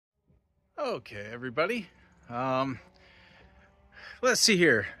Okay, everybody. Let's see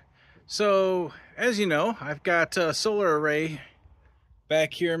here. So, as you know, I've got a solar array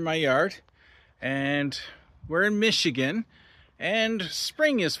back here in my yard, and we're in Michigan, and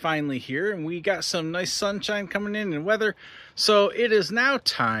spring is finally here, and we got some nice sunshine coming in and weather. So it is now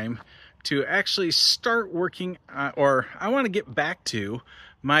time to actually start working, or I want to get back to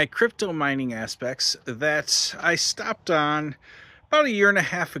my crypto mining aspects that I stopped on about a year and a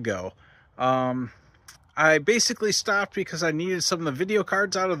half ago. I basically stopped because I needed some of the video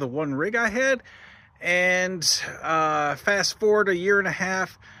cards out of the one rig I had, and fast forward a year and a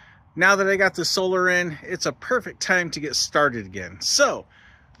half, now that I got the solar in, it's a perfect time to get started again. So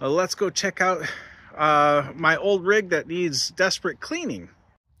let's go check out my old rig that needs desperate cleaning.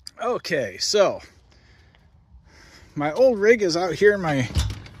 Okay, so my old rig is out here in my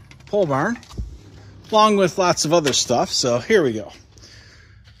pole barn, along with lots of other stuff. So here we go.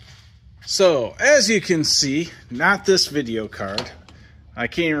 So as you can see, not this video card. I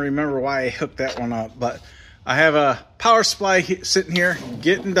can't even remember why I hooked that one up, but I have a power supply sitting here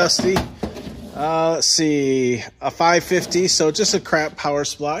getting dusty. Let's see, a 550, so just a crap power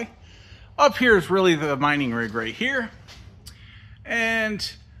supply. Up here is really the mining rig right here. And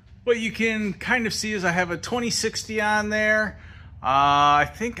what you can kind of see is I have a 2060 on there.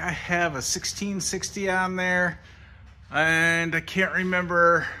 I think I have a 1660 on there. And I can't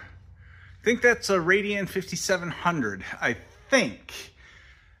remember. I think that's a Radeon 5700, I think.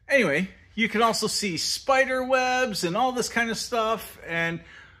 Anyway, you can also see spider webs and all this kind of stuff. And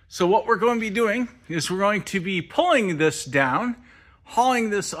so what we're going to be doing is we're going to be pulling this down,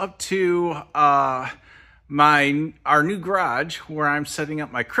 hauling this up to our new garage where I'm setting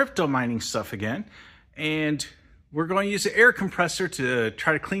up my crypto mining stuff again. And we're going to use an air compressor to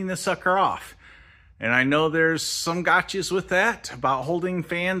try to clean this sucker off. And I know there's some gotchas with that about holding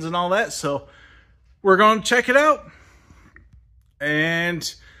fans and all that. So we're going to check it out.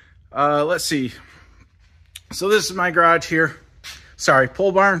 And let's see. So this is my garage here. Sorry,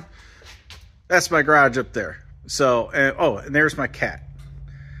 pole barn. That's my garage up there. So, and there's my cat.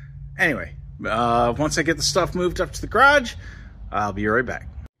 Anyway, once I get the stuff moved up to the garage, I'll be right back.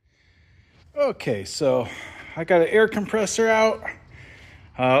 Okay, so I got an air compressor out.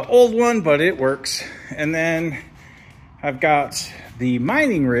 Old one, but it works. And then I've got the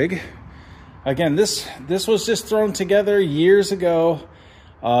mining rig. Again, this was just thrown together years ago.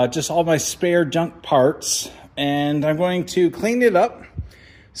 Just all my spare junk parts. And I'm going to clean it up.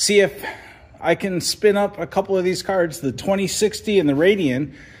 See if I can spin up a couple of these cards. The 2060 and the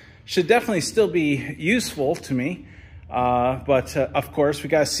Radeon should definitely still be useful to me. But of course, we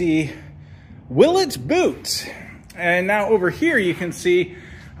got to see, will it boot? And now over here, you can see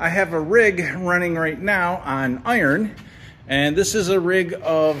I have a rig running right now on iron. And this is a rig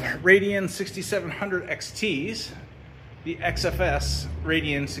of Radeon 6700 XTs, the XFS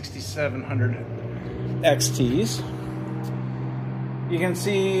Radeon 6700 XTs. You can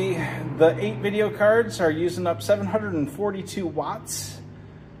see the 8 video cards are using up 742 watts.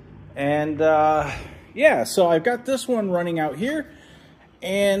 And yeah, so I've got this one running out here.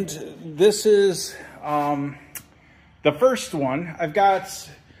 And this is the first one. I've got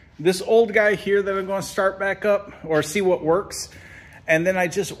this old guy here that I'm going to start back up or see what works. And then I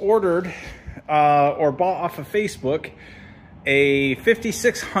just ordered or bought off of Facebook a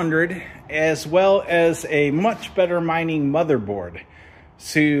 5600 as well as a much better mining motherboard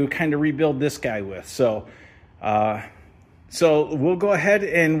to kind of rebuild this guy with. So, so we'll go ahead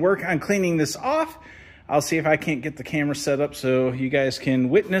and work on cleaning this off. I'll see if I can't get the camera set up so you guys can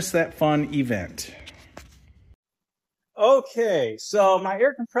witness that fun event. Okay, so my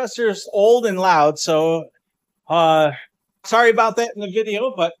air compressor is old and loud, so sorry about that in the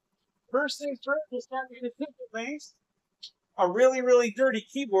video, but first things first, we'll start with the simple things. A really, really dirty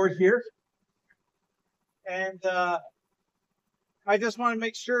keyboard here. And I just want to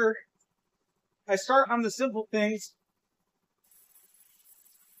make sure I start on the simple things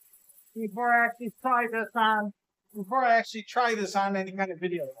before I actually try this on any kind of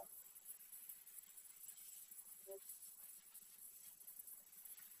video.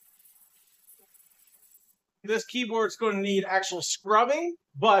 This keyboard's going to need actual scrubbing,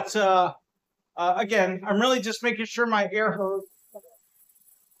 but again, I'm really just making sure my air hose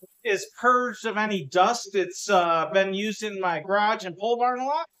is purged of any dust. It's been used in my garage and pole barn a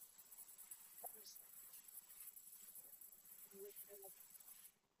lot.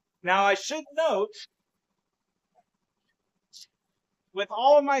 Now, I should note, with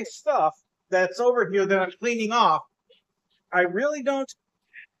all of my stuff that's over here that I'm cleaning off, I really don't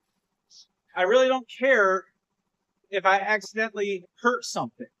care if I accidentally hurt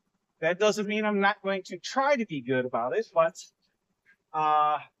something. That doesn't mean I'm not going to try to be good about it, but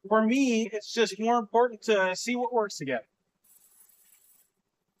for me, it's just more important to see what works together.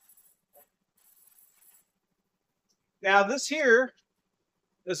 Now, this here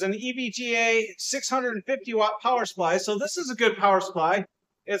is an EVGA 650 watt power supply. So this is a good power supply.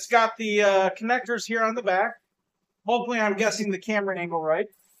 It's got the connectors here on the back. Hopefully I'm guessing the camera angle right.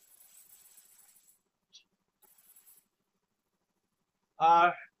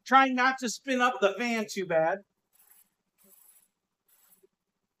 Trying not to spin up the fan too bad.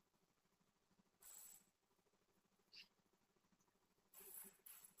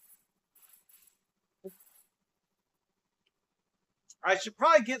 I should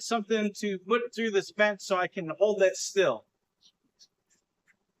probably get something to put through this vent so I can hold that still.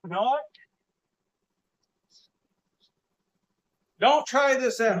 You know what? Don't try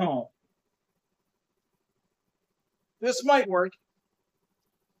this at home. This might work.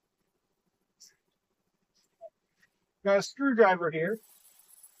 Got a screwdriver here.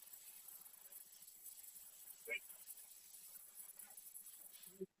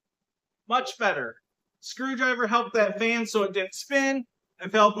 Much better. Screwdriver helped that fan so it didn't spin. I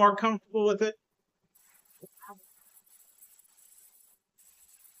felt more comfortable with it.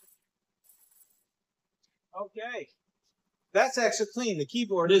 Okay. That's actually clean. The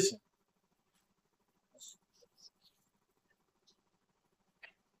keyboard isn't.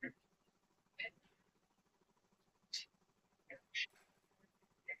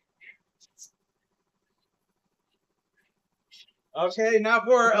 Okay, now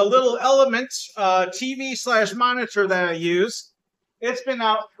for a little Element TV/monitor that I use. It's been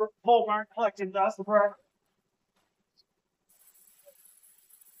out for pole barn collecting dust forever.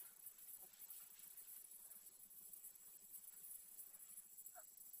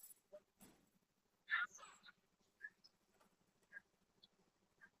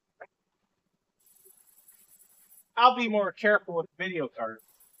 I'll be more careful with the video card.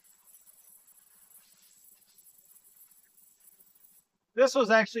 This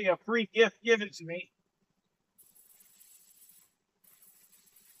was actually a free gift given to me.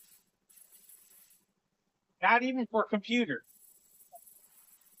 Not even for computer.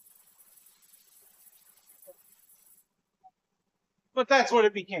 But that's what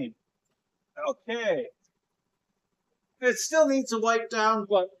it became. Okay. It still needs to wipe down,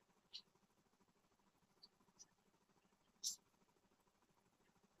 but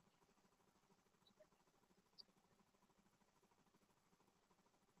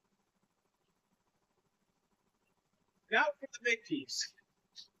now for the big piece.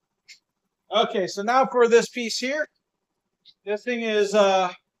 Okay, so now for this piece here. This thing is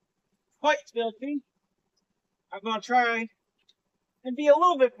quite filthy. I'm going to try and be a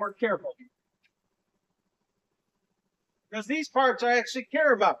little bit more careful. Because these parts I actually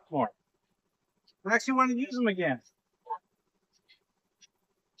care about more. I actually want to use them again.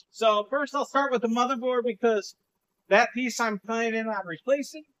 So first I'll start with the motherboard because that piece I'm planning on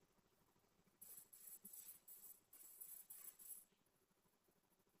replacing.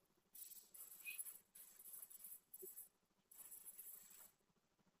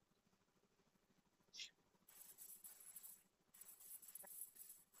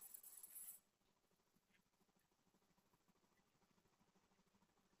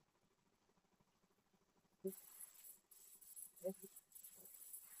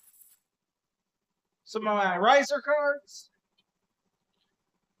 Some of my riser cards.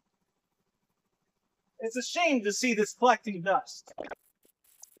 It's a shame to see this collecting dust.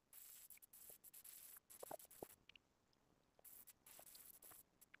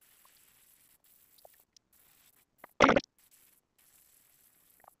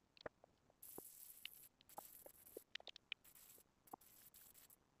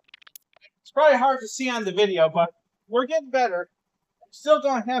 It's probably hard to see on the video, but we're getting better. I'm still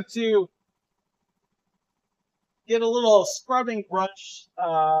going to have to get a little scrubbing brush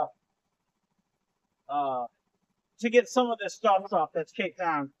to get some of this dust off that's caked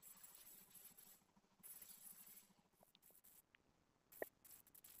down.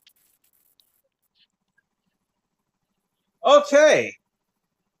 Okay.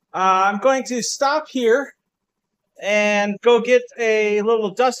 I'm going to stop here and go get a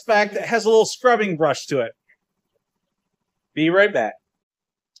little dust bag that has a little scrubbing brush to it. Be right back.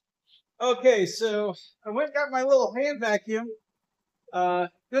 Okay, so I went and got my little hand vacuum.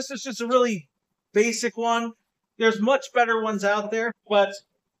 This is just a really basic one. There's much better ones out there, but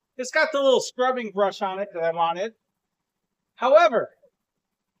it's got the little scrubbing brush on it that I wanted. However,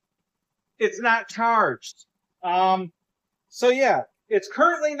 it's not charged. So yeah, it's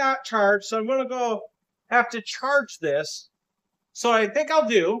currently not charged, so I'm going to go have to charge this. So I think I'll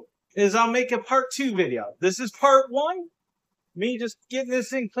do is I'll make a part 2 video. This is part 1, me just getting this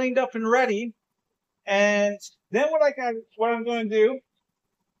thing cleaned up and ready. And then what I'm going to do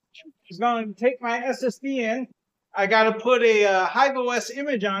is going to take my SSD in. I got to put a HiveOS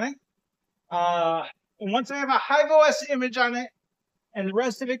image on it. And once I have a HiveOS image on it and the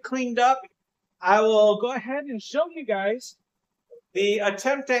rest of it cleaned up, I will go ahead and show you guys the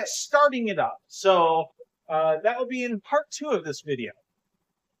attempt at starting it up. So that will be in part 2 of this video.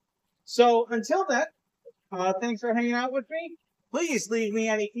 So until then, thanks for hanging out with me. Please leave me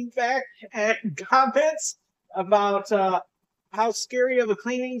any feedback and comments about how scary of a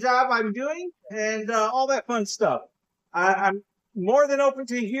cleaning job I'm doing and all that fun stuff. I'm more than open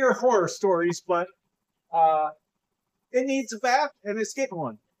to hear horror stories, but it needs a bath and escape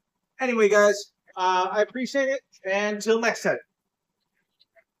one. Anyway, guys, I appreciate it. And until next time.